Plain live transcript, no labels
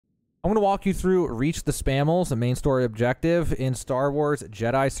I'm going to walk you through Reach the Spamels, the main story objective in Star Wars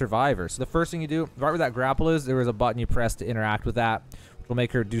Jedi Survivor. So the first thing you do, right where that grapple is, there is a button you press to interact with that, which will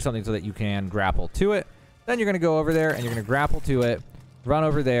make her do something so that you can grapple to it. Then you're going to go over there, and you're going to grapple to it, run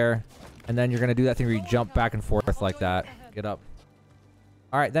over there, and then you're going to do that thing where you jump back and forth like that. Get up.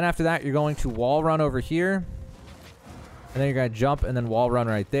 All right, then after that, you're going to wall run over here, and then you're going to jump and then wall run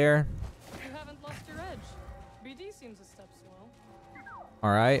right there. You haven't lost your edge. BD seems a step slow. All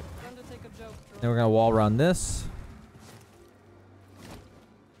right. Then we're going to wall run this.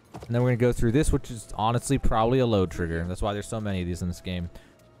 And then we're going to go through this, which is honestly probably a load trigger. That's why there's so many of these in this game.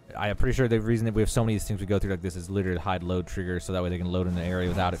 I'm pretty sure the reason that we have so many of these things we go through like this is literally to hide load triggers, so that way they can load in the area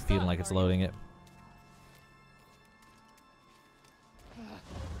without it feeling like it's loading it.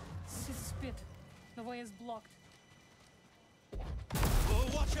 Spit. The way is blocked. Oh,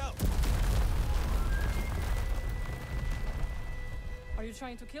 watch out! Are you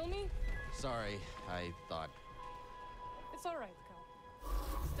trying to kill me? Sorry, I thought. It's all right, Cal.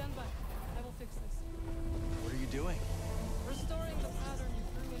 Stand by. I will fix this. What are you doing? Restoring the pattern you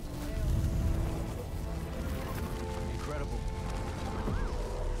threw into chaos. Incredible.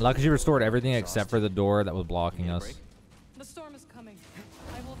 Lucky you restored everything except for the door that was blocking us. The storm is coming.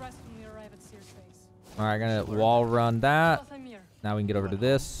 I will rest when we arrive at Sears Base. All right, gonna wall run that. Now we can get over to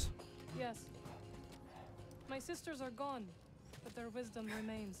this. Yes. My sisters are gone, but their wisdom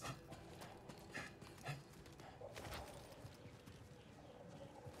remains.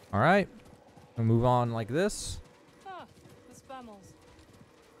 All right, we'll move on like this. Ah, the spamels.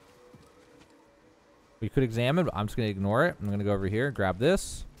 We could examine, but I'm just gonna ignore it. I'm gonna go over here, grab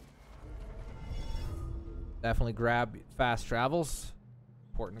this. Definitely grab fast travels.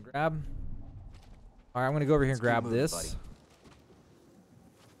 Important to grab. All right, I'm gonna go over here and grab this. Buddy.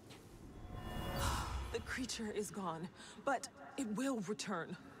 The creature is gone, but it will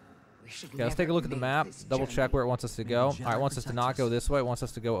return. Okay, let's take a look at the map. Double check where it wants us to go. All right, it wants us to not go this way. It wants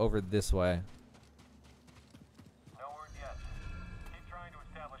us to go over this way. No word yet. Keep trying to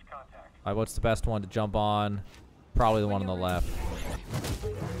establish contact. All right, what's the best one to jump on? Probably the one on the left.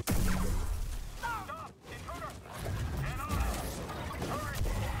 Stop! Intruder! Get on it! Hurry! Stop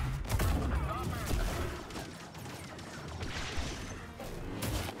it!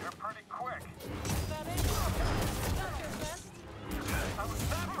 You're pretty quick. That ain't not your best. I was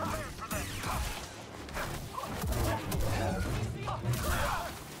not prepared for this.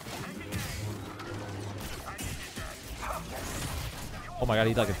 Oh my god,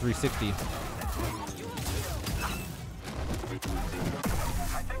 he's like a 360. I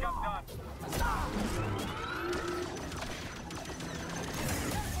think I'm done.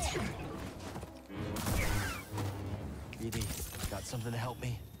 BD, got something to help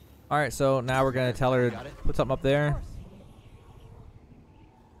me? All right, so now we're gonna tell her to put something up there.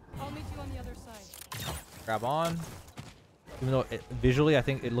 I'll meet you on the other side. Grab on. Even though visually, I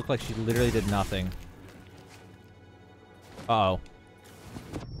think it looked like she literally did nothing. Uh-oh.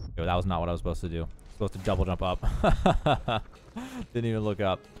 Yo, that was not what I was supposed to do. Supposed to double jump up. Didn't even look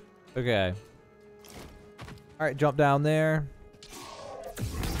up. Okay. All right, jump down there.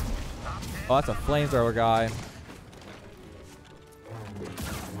 Oh, that's a flamethrower guy.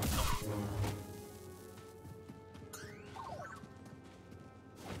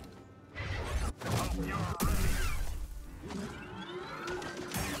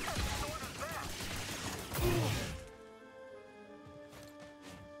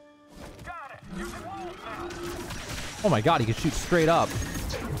 Oh my god, he could shoot straight up.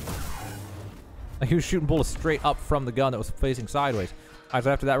 Like he was shooting bullets straight up from the gun that was facing sideways. Alright,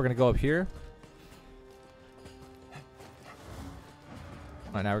 so after that we're gonna go up here.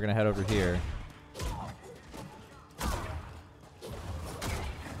 Alright, now we're gonna head over here.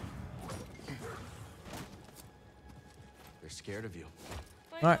 They're scared of you.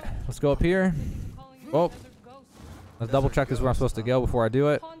 Alright, let's go up here. Oh, let's double check this is where I'm supposed to go before I do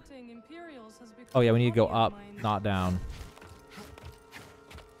it. Oh yeah, we need to go up, not down.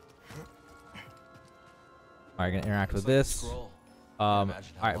 Alright, gonna interact with this.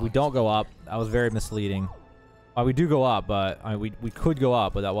 Alright, we don't go up. That was very misleading. We do go up, but I mean, we could go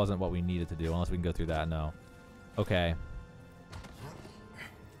up, but that wasn't what we needed to do. Unless we can go through that, no. Okay.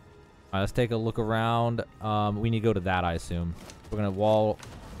 Alright, let's take a look around. We need to go to that, I assume. We're gonna wall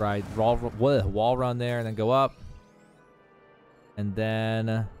run there, and then go up. And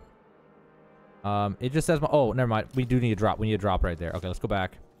then it just says, oh, never mind. We do need a drop. We need a drop right there. Okay, let's go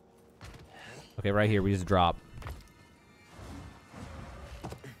back. Okay, right here. We just drop.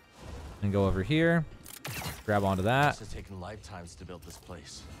 And go over here. Grab onto that. It's taken lifetimes to build this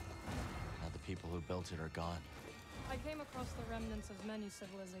place. Now the people who built it are gone. I came across the remnants of many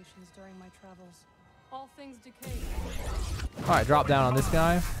civilizations during my travels. All things decay. All right, drop down on this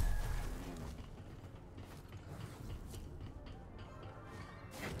guy.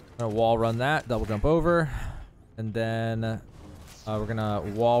 Gonna wall run that, double jump over, and then we're gonna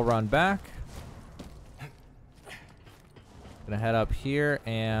wall run back. Gonna head up here,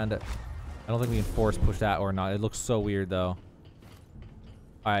 and I don't think we can force push that or not. It looks so weird though.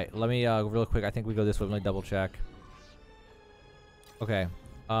 All right, let me real quick. I think we go this way. Let me double check. Okay,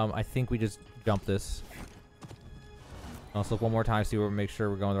 I think we just jump this. Let's look one more time, see where we make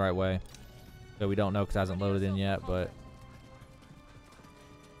sure we're going the right way. So we don't know because it hasn't loaded in yet, but.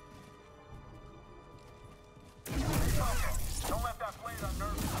 Don't let that blade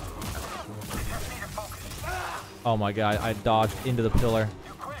unnerve you. You just need to focus. Oh my god, I dodged into the pillar.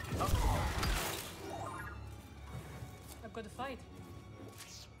 You quick. A good fight.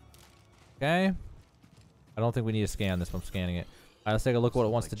 Okay. I don't think we need to scan this, but I'm scanning it. Alright, let's take a look what it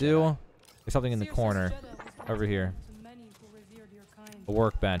wants to do. There's something in the corner. Over here. To many who revered your kind. A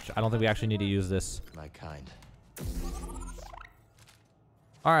workbench. I don't think we actually need to use this. My kind.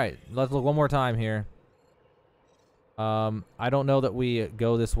 Alright, let's look one more time here. I don't know that we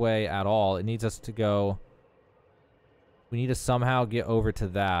go this way at all. It needs us to go... We need to somehow get over to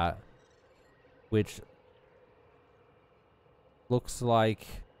that. Which... looks like...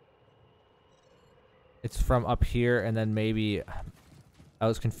 It's from up here, and then maybe... That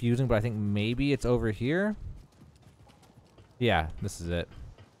was confusing, but I think maybe it's over here? Yeah, this is it.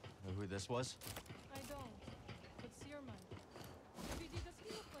 Know who this was? I don't. But Searman. Speedy, does he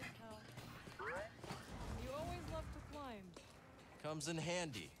look like Hal? You always love to climb. Comes in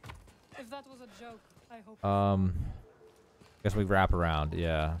handy. If that was a joke, I hope. Guess we wrap around.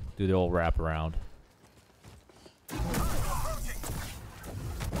 Yeah, do the old wrap around. Together,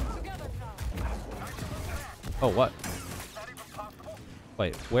 Hal. Oh, what?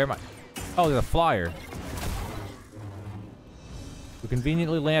 Wait, where am I? Oh, there's a flyer. We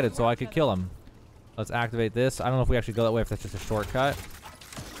conveniently landed so I could kill him. Let's activate this. I don't know if we actually go that way, if that's just a shortcut.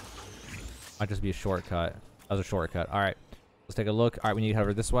 Might just be a shortcut. That was a shortcut. All right, let's take a look. All right, we need to head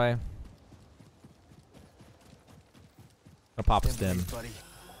over this way. Gonna pop a stim.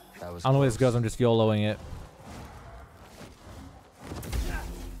 I don't know where this goes. I'm just YOLOing it.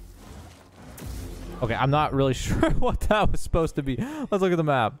 Okay, I'm not really sure what that was supposed to be. Let's look at the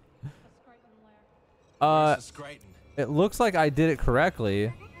map. It looks like I did it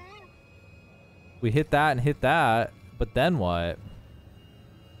correctly. We hit that and hit that, but then what?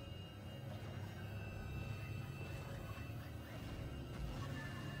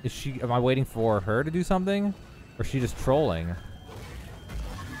 Is she? Am I waiting for her to do something, or is she just trolling?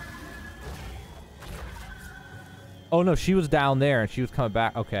 Oh no, she was down there and she was coming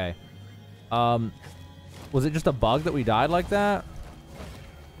back. Okay. Was it just a bug that we died like that?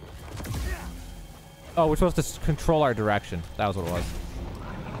 Oh, we're supposed to control our direction. That was what it was.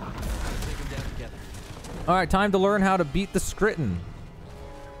 Alright, time to learn how to beat the Skritten.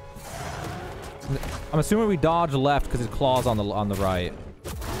 I'm assuming we dodge left because his claw's on the right.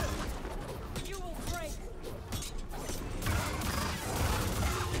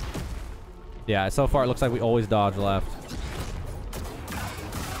 Yeah, so far it looks like we always dodge left.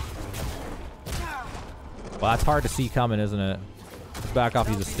 Well, that's hard to see coming, isn't it? Let's back off,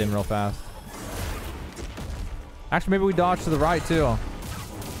 use a stim real fast. Actually, maybe we dodge to the right, too.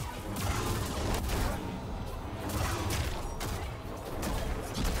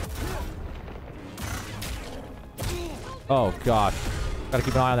 Oh, gosh. Gotta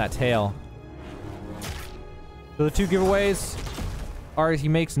keep an eye on that tail. So the two giveaways are he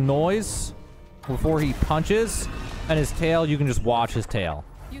makes noise before he punches, and his tail, you can just watch his tail.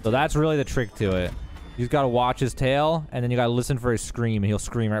 So that's really the trick to it. You just gotta watch his tail, and then you gotta listen for his scream, and he'll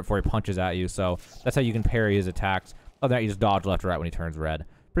scream right before he punches at you. So that's how you can parry his attacks. Other than that, you just dodge left or right when he turns red.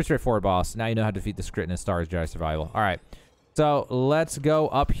 Pretty straightforward, boss. Now you know how to defeat the Skritten in Star Wars Jedi Survival. All right, so let's go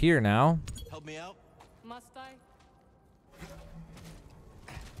up here now. Help me out. Must I?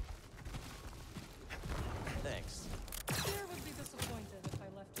 Thanks. Fear would be disappointed if I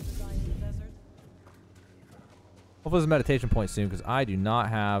left you to die in the desert. Hopefully there's a meditation point soon, because I do not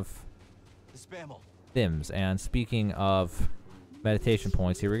have The spamel. stims. And speaking of meditation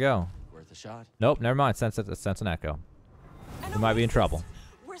points, here we go. Worth a shot. Nope, never mind. Sense an echo. We might be in trouble.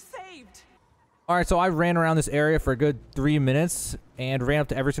 We're saved. All right, so I ran around this area for a good 3 minutes and ran up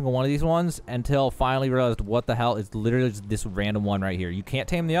to every single one of these ones until finally realized what the hell is literally just this random one right here. You can't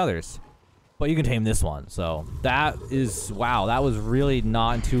tame the others, but you can tame this one. So that is, wow, that was really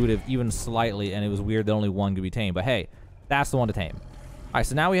not intuitive even slightly, and it was weird that only one could be tamed. But hey, that's the one to tame. All right,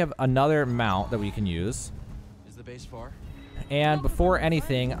 so now we have another mount that we can use. the base far? And before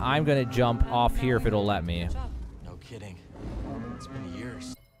anything, I'm going to jump off here if it'll let me. No kidding. It's been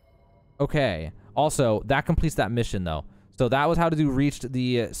years. Okay. Also, that completes that mission, though. So that was how to do reached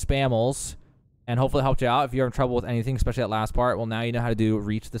the spamels. And hopefully it helped you out if you're having trouble with anything, especially that last part. Well, now you know how to do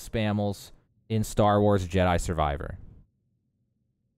reach the spamels in Star Wars Jedi Survivor.